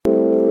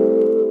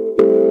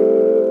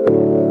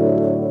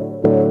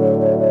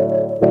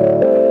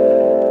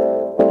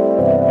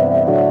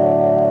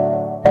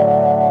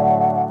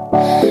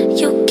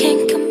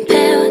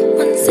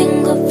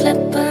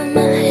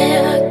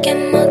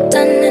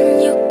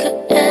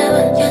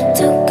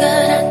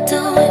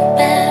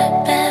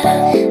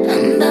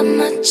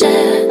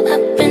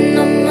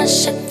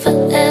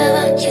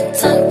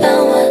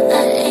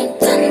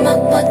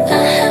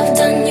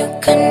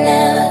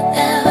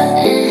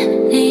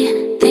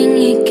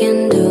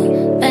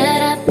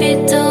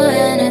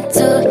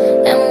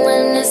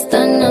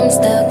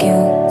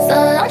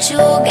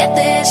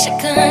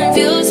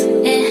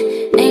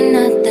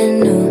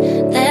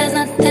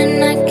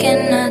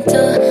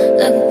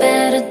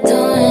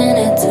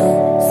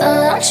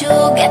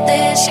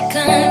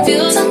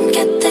confused. Don't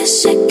get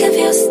this shit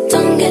confused.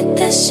 Don't get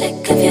this shit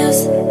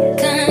confused.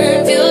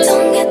 Confused.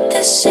 Don't get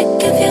this shit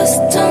confused.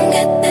 Don't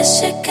get this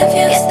shit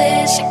confused. Get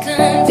this shit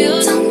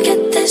confused. Don't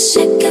get this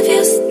shit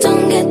confused.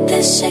 Don't get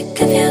this shit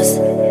confused.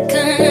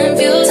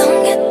 Confused.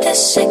 Don't get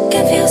this shit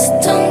confused.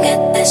 Don't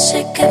get this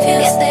shit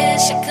confused. Get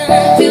this shit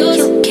confused.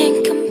 You can't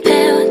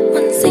compare with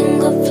one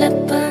single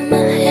flip of my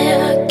hair.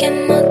 I get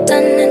more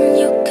done than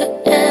you could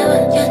ever.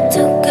 You're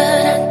too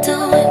good, I do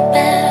it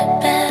better,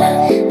 better.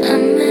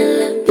 I'm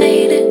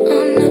elevated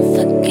on the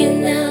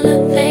fucking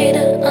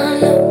elevator, on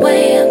the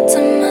way up to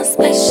my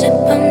spaceship.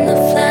 I'm the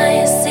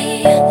flyer,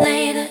 see you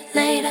later,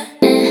 later.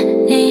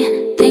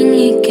 Anything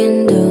he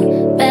can do,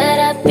 bet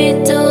I be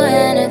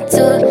doing it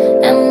too.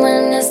 And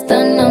when it's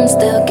done, I'm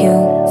still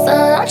cute. So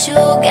don't you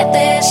get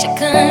this shit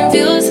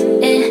confused.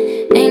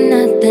 It ain't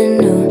nothing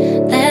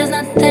new. There's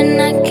nothing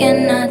I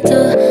cannot do.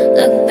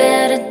 Look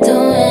better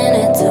doing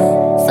it too.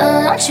 So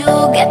don't you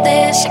get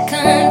this shit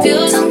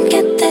confused. Don't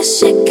get this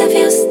shit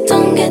confused.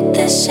 Don't get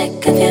this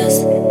shit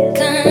confused.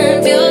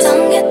 Confused.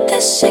 Don't get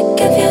this shit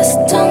confused.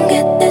 Don't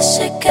get this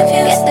shit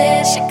confused. Get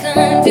this shit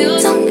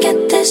confused. Don't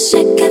get this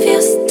shit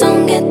confused.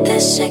 Don't get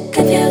this shit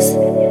confused.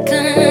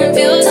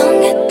 Confused.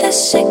 Don't get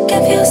this shit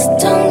confused.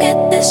 Don't get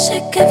this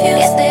shit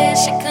confused. Get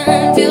this shit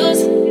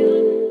confused.